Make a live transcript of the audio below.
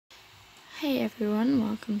Hey everyone,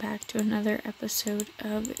 welcome back to another episode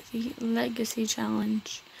of the Legacy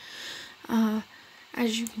Challenge.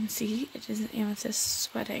 As you can see, it is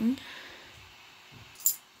Amethyst's wedding.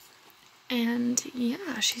 And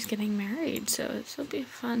yeah, she's getting married, so this will be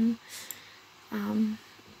fun. And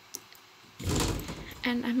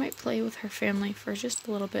I might play with her family for just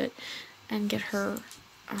a little bit and get her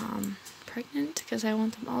pregnant because I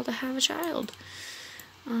want them all to have a child.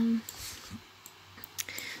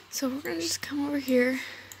 So we're going to just come over here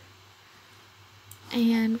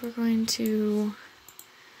and we're going to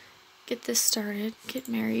get this started, get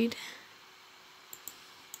married.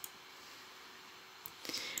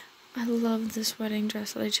 I love this wedding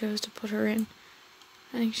dress that I chose to put her in.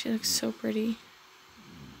 I think she looks so pretty.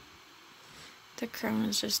 The crown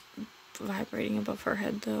is just vibrating above her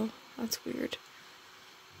head though. That's weird.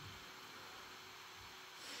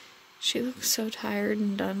 She looks so tired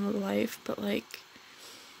and done with life, but like,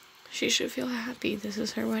 she should feel happy. This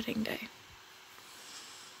is her wedding day.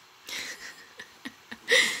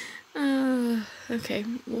 Okay,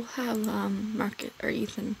 we'll have Market or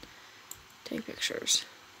Ethan take pictures.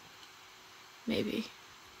 Maybe.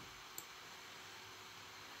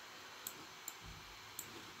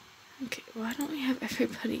 Okay, why don't we have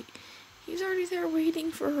everybody? He's already there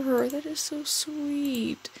waiting for her. That is so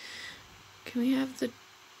sweet. Can we have the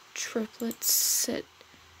triplets sit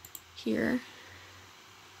here?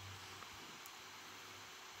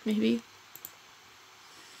 Maybe.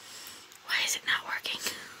 Why is it not working?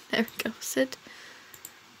 There we go. Sit.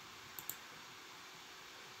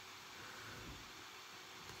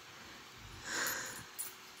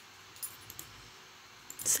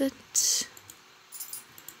 Sit.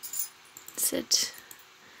 Sit.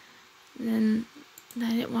 And then I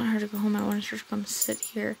didn't want her to go home. I wanted her to come sit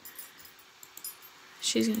here.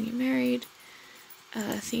 She's gonna get married.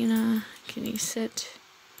 Athena, can you sit?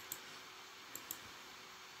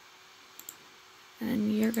 And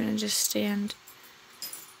then you're gonna just stand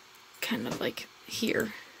kind of like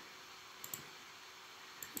here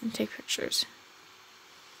and take pictures.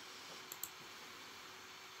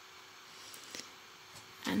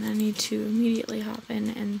 And I need to immediately hop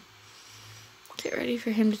in and get ready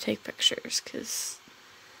for him to take pictures, because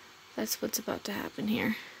that's what's about to happen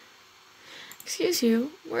here. Excuse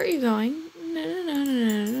you, where are you going?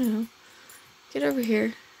 No. Get over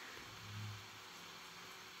here.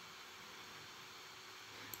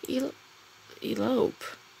 Elope.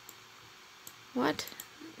 What?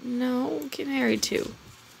 No, get married to.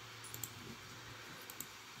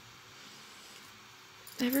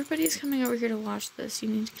 Everybody's coming over here to watch this. You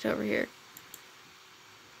need to get over here.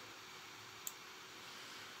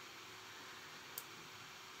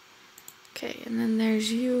 Okay, and then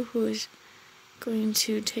there's you, who is going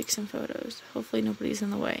to take some photos. Hopefully nobody's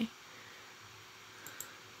in the way.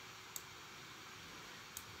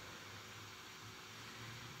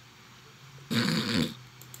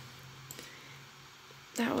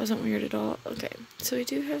 That wasn't weird at all. Okay, so we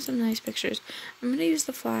do have some nice pictures. I'm going to use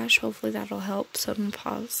the flash. Hopefully that'll help. So I'm going to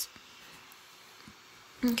pause.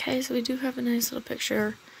 Okay, so we do have a nice little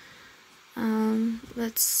picture.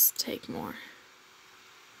 Let's take more.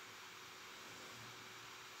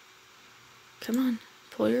 Come on,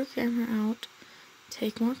 pull your camera out.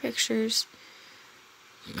 Take more pictures.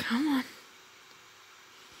 Come on.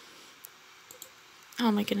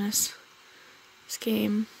 Oh my goodness. This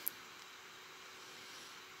game.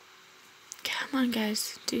 Come on,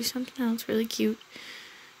 guys. Do something else really cute.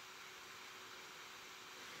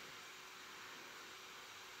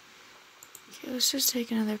 Okay, let's just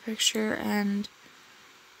take another picture, and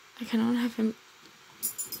I kind of want to have him...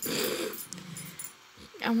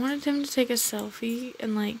 I wanted him to take a selfie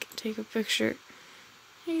and, like, take a picture.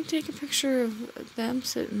 You can take a picture of them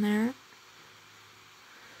sitting there.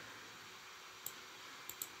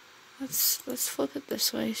 Let's flip it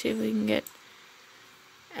this way, see if we can get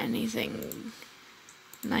anything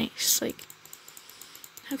nice. Like,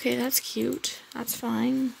 okay, that's cute. That's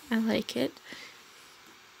fine. I like it.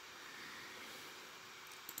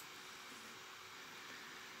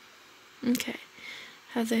 Okay.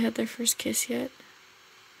 Have they had their first kiss yet?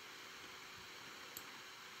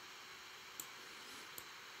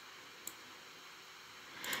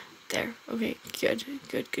 There. Okay, good.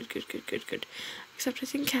 Good. Except I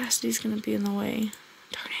think Cassidy's gonna be in the way.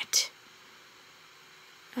 Darn it.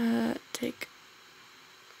 Take...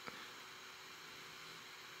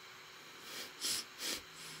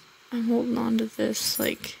 I'm holding on to this,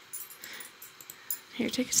 like... Here,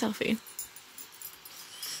 take a selfie.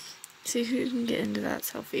 See who can get into that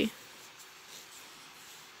selfie.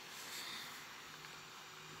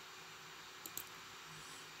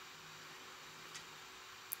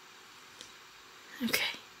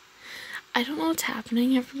 Okay. I don't know what's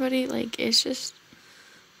happening, everybody. Like, it's just...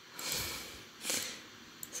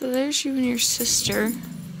 So there's you and your sister.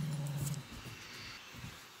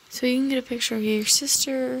 So you can get a picture of your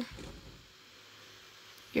sister,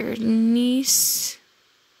 your niece,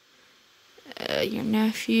 your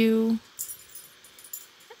nephew,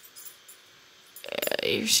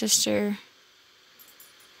 your sister.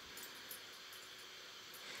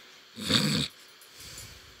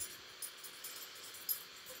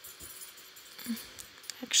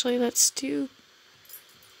 Actually, let's do,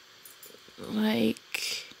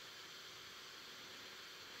 like...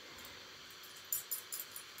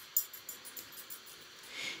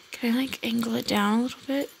 Can I, like, angle it down a little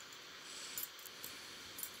bit?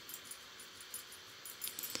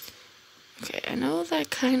 Okay, I know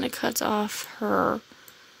that kind of cuts off her,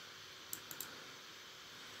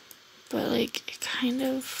 but, like, it kind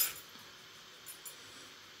of...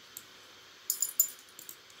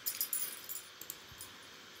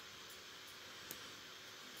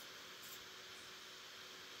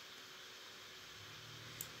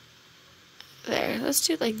 There, let's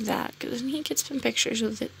do it like that, because then he gets some pictures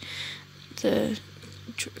with it, the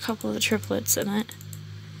couple of the triplets in it.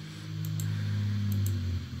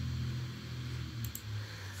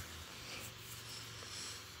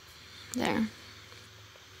 There.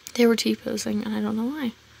 They were T-posing, and I don't know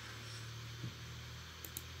why.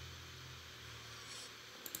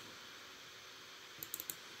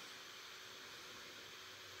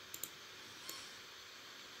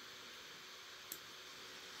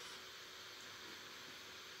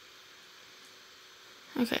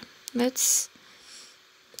 Okay, let's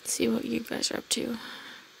see what you guys are up to.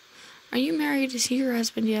 Are you married? Is he your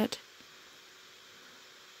husband yet?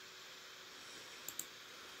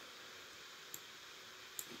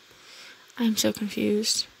 I'm so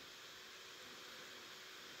confused.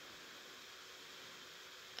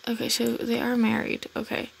 Okay, so they are married.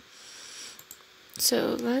 Okay.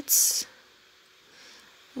 So let's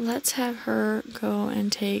have her go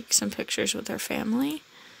and take some pictures with her family.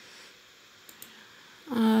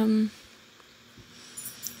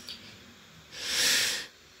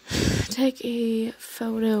 Take a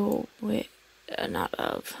photo with,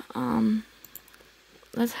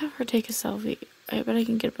 let's have her take a selfie. I bet I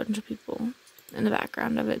can get a bunch of people in the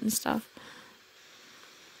background of it and stuff.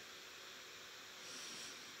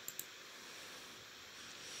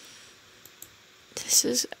 This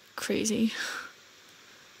is crazy.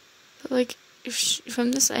 But, like,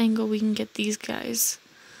 from this angle we can get these guys.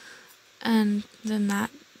 And then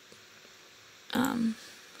that,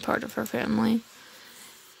 part of her family.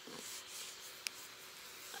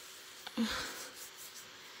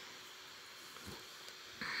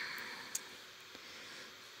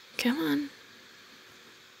 Come on.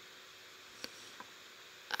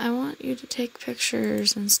 I want you to take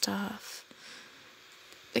pictures and stuff.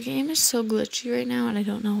 The game is so glitchy right now and I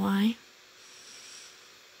don't know why.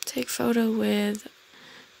 Take photo with...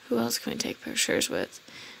 Who else can we take pictures with?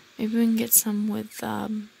 Maybe we can get some with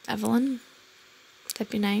Evelyn.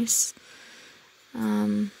 That'd be nice.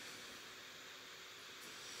 We'll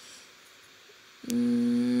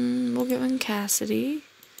get one Cassidy.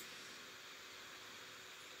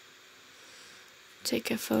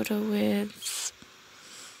 Take a photo with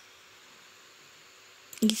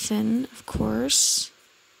Ethan, of course.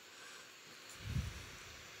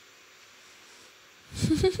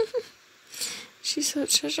 She's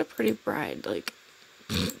such a pretty bride, like...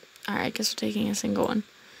 Alright, I guess we're taking a single one.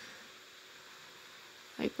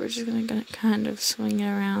 Like, we're just gonna kind of swing it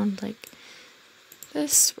around like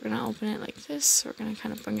this. We're gonna open it like this. We're gonna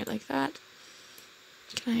kind of bring it like that.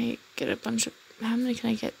 Can I get a bunch of... How many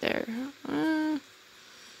can I get there? I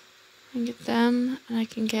can get them, and I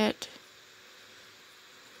can get...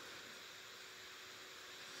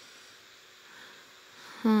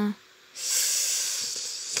 I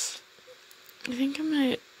think I'm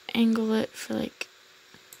gonna angle it for like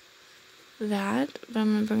that, but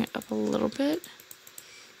I'm gonna bring it up a little bit.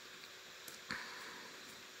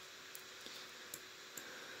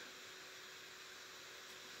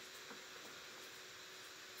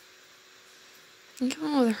 I can come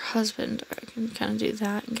on with her husband, or I can kind of do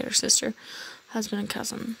that and get her sister, husband, and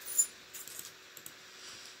cousin.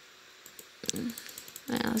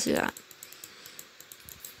 Yeah, let's do that.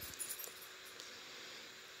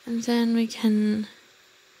 And then we can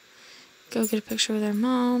go get a picture with her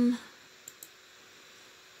mom.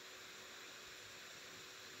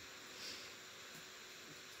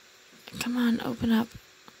 Come on, open up.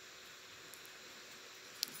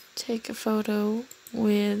 Take a photo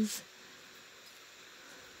with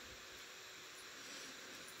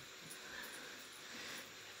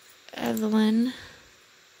Evelyn.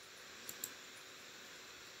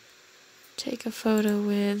 take a photo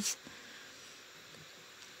with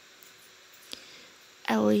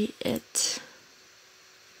Elliot.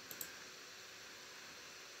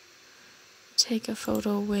 Take a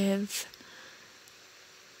photo with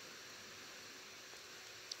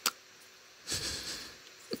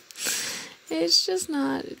it's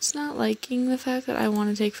not liking the fact that I want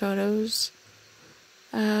to take photos.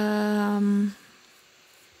 Oh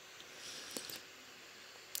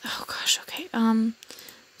gosh, okay.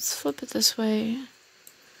 Let's flip it this way.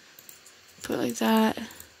 Put it like that.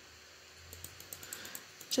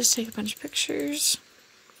 Just take a bunch of pictures.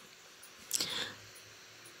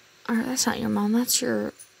 Or that's not your mom, that's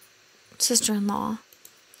your sister-in-law.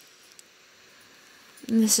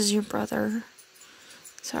 And this is your brother.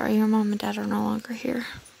 Sorry, your mom and dad are no longer here.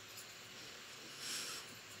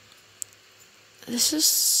 This is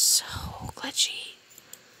so glitchy.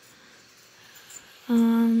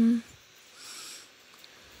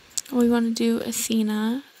 We want to do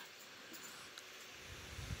Athena.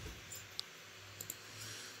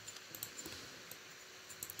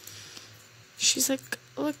 She's like,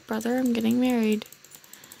 look, brother, I'm getting married.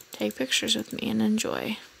 Take pictures with me and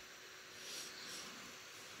enjoy.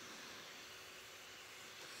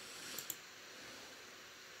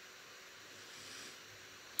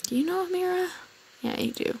 Do you know Amira? Yeah,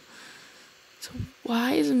 you do. So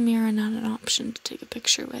why is Amira not an option to take a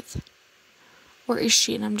picture with? Or is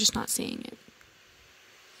she and I'm just not seeing it?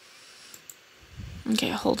 Okay,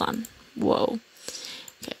 hold on. Whoa.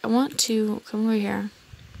 Okay, I want to come over here.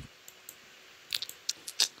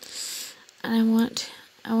 And I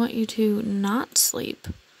want you to not sleep.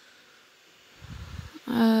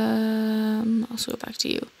 Also go back to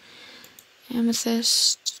you.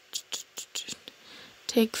 Amethyst.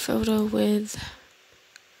 Take photo with,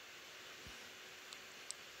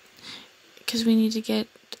 because we need to get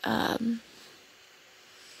a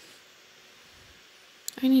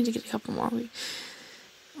couple more.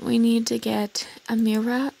 We need to get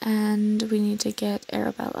Amira and we need to get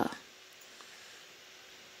Arabella.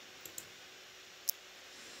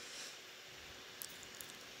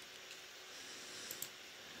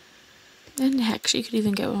 And heck, she could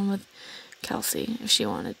even get one with Kelsey if she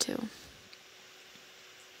wanted to.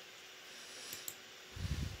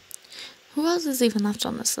 Who else is even left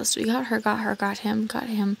on this list? We got her, got him.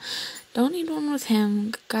 Don't need one with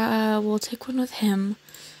him. We'll take one with him.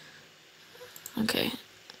 Okay.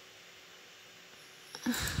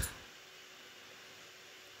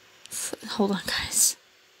 Hold on, guys.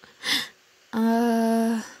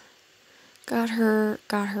 Got her.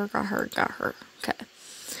 Okay.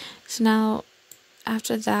 So now,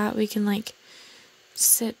 after that, we can, like,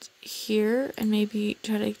 sit here and maybe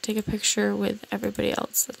try to take a picture with everybody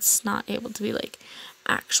else that's not able to be, like,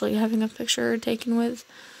 actually having a picture taken with.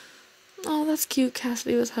 Oh, that's cute.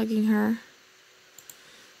 Cassidy was hugging her.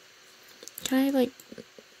 Can I, like,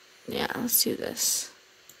 yeah, let's do this.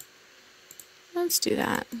 Let's do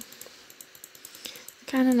that.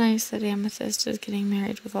 Kind of nice that Amethyst is getting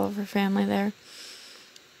married with all of her family there.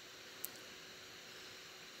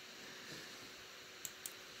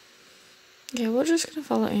 Okay, we're just gonna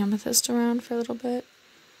follow Amethyst around for a little bit.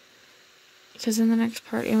 Because in the next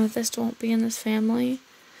part, Amethyst won't be in this family.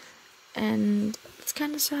 And it's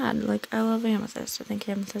kind of sad. Like, I love Amethyst. I think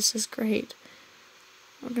Amethyst is great.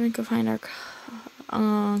 We're gonna go find our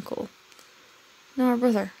uncle. No, our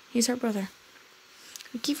brother. He's our brother.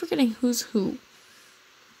 We keep forgetting who's who.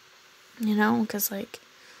 You know? Because, like,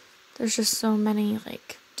 there's just so many,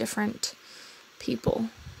 like, different people.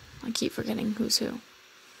 I keep forgetting who's who.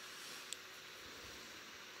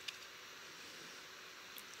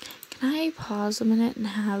 Can I pause a minute and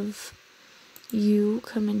have you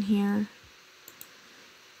come in here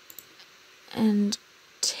and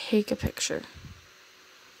take a picture?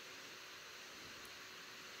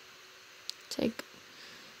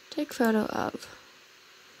 Take photo of.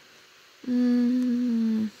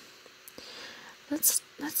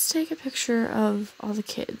 Let's take a picture of all the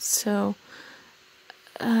kids. So,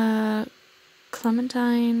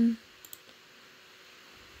 Clementine.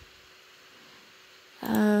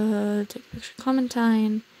 Take a picture of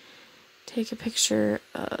Clementine. Take a picture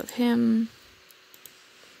of him.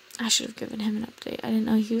 I should have given him an update. I didn't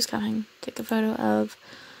know he was coming. Take a photo of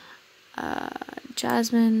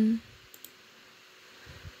Jasmine.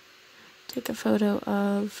 Take a photo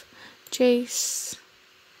of Jace.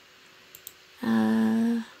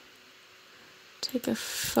 Take a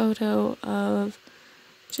photo of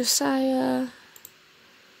Josiah.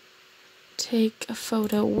 Take a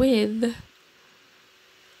photo with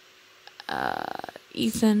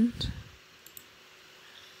Ethan.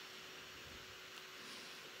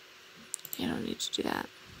 You don't need to do that.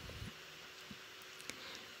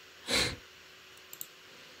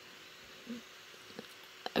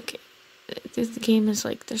 the game is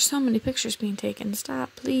like, there's so many pictures being taken.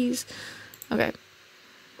 Stop, please. Okay.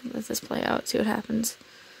 Let this play out, see what happens.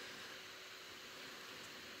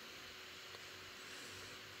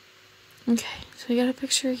 Okay, so we got a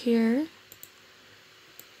picture here.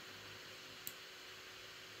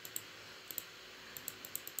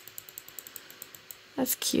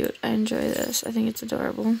 That's cute. I enjoy this. I think it's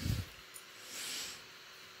adorable.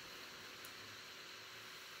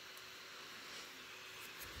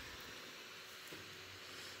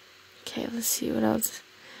 Okay, let's see what else.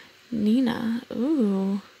 Nina.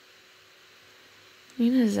 Ooh.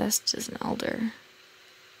 Nina Zest is an elder.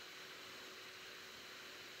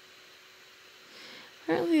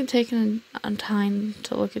 Apparently they've taken on time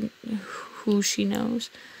to look at who she knows.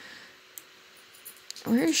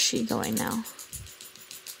 Where is she going now?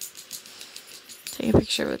 Take a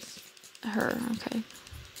picture with her, okay.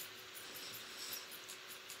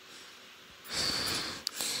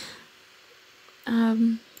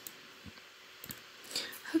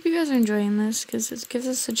 Hope you guys are enjoying this, because it gives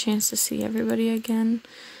us a chance to see everybody again.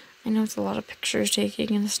 I know it's a lot of pictures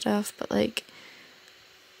taking and stuff, but like,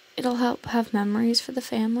 it'll help have memories for the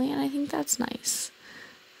family, and I think that's nice.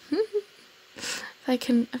 If I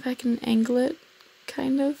can angle it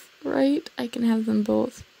kind of right, I can have them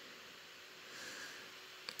both.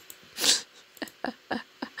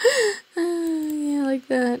 Yeah, like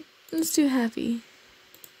that. Let's do happy.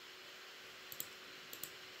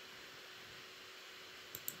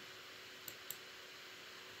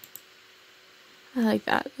 I like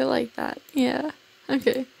that. I like that. Yeah.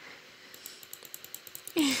 Okay.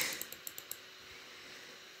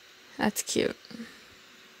 That's cute.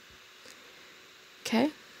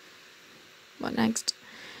 Okay. What next?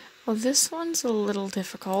 Well, this one's a little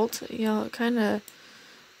difficult. We're not gonna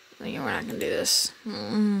do this.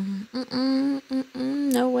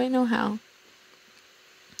 No way, no how.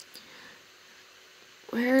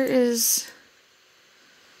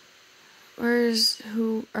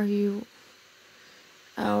 Who are you?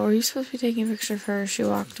 Oh, were you supposed to be taking a picture of her? She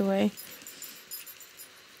walked away.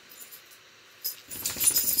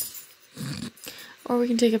 Or we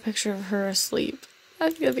can take a picture of her asleep. I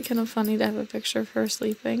think that'd be kind of funny to have a picture of her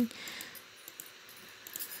sleeping.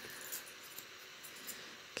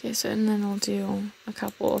 Okay, so and then we'll do a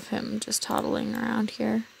couple of him just toddling around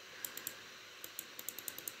here.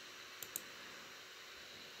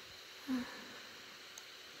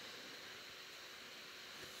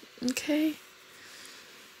 Okay.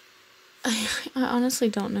 I honestly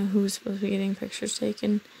don't know who's supposed to be getting pictures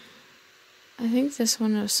taken. I think this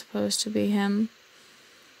one was supposed to be him.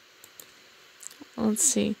 Let's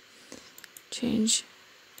see. Change.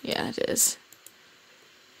 Yeah, it is.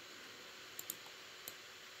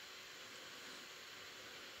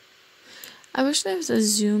 I wish there was a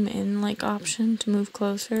zoom in like option to move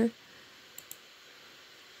closer.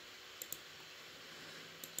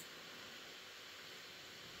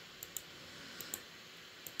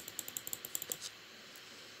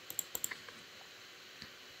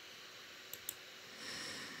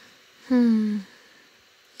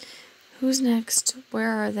 Who's next?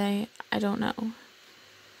 Where are they? I don't know.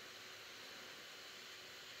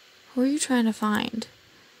 Who are you trying to find?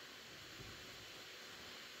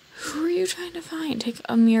 Who are you trying to find? Take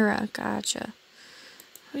Amira. Gotcha.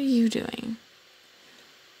 What are you doing?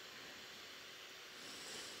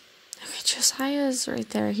 Okay, Josiah's right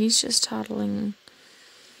there. He's just toddling.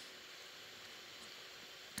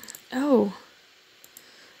 Oh.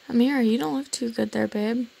 Amira, you don't look too good there,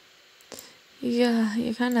 babe.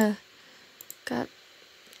 You kind of got,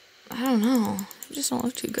 I don't know, you just don't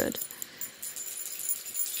look too good.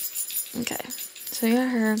 Okay, so you got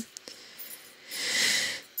her.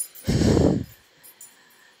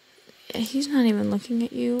 Yeah, he's not even looking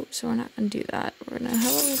at you, so we're not gonna do that. We're gonna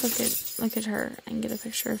have a look at her and get a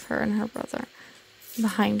picture of her and her brother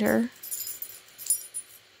behind her.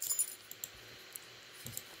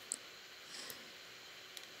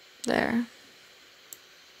 There.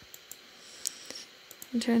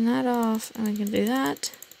 And turn that off, and we can do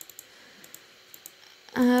that.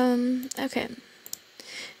 Okay.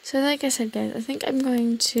 So like I said, guys, I think I'm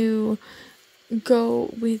going to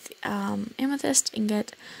go with Amethyst and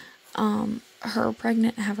get her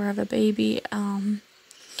pregnant, have her have a baby.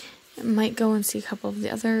 Might go and see a couple of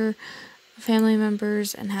the other family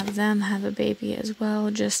members and have them have a baby as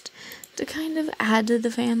well, just to kind of add to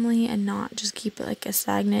the family and not just keep it like a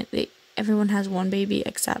stagnant. Everyone has one baby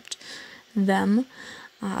except them.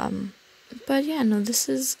 But yeah, no,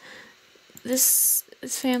 this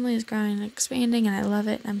family is growing and expanding, and I love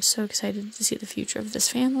it. I'm so excited to see the future of this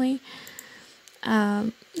family.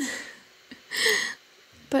 But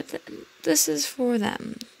this is for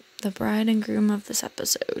them. the bride and groom of this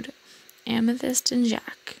episode, Amethyst and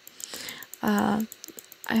Jack.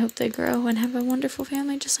 I hope they grow and have a wonderful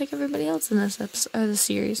family just like everybody else in this episode, or the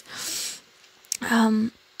series.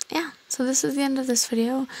 Yeah, so this is the end of this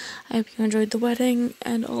video. I hope you enjoyed the wedding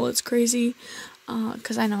and all its crazy,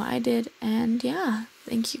 because I know I did. And yeah,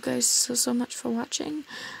 thank you guys so much for watching.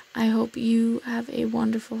 I hope you have a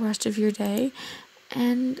wonderful rest of your day,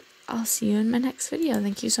 and I'll see you in my next video.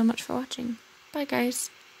 Thank you so much for watching. Bye, guys.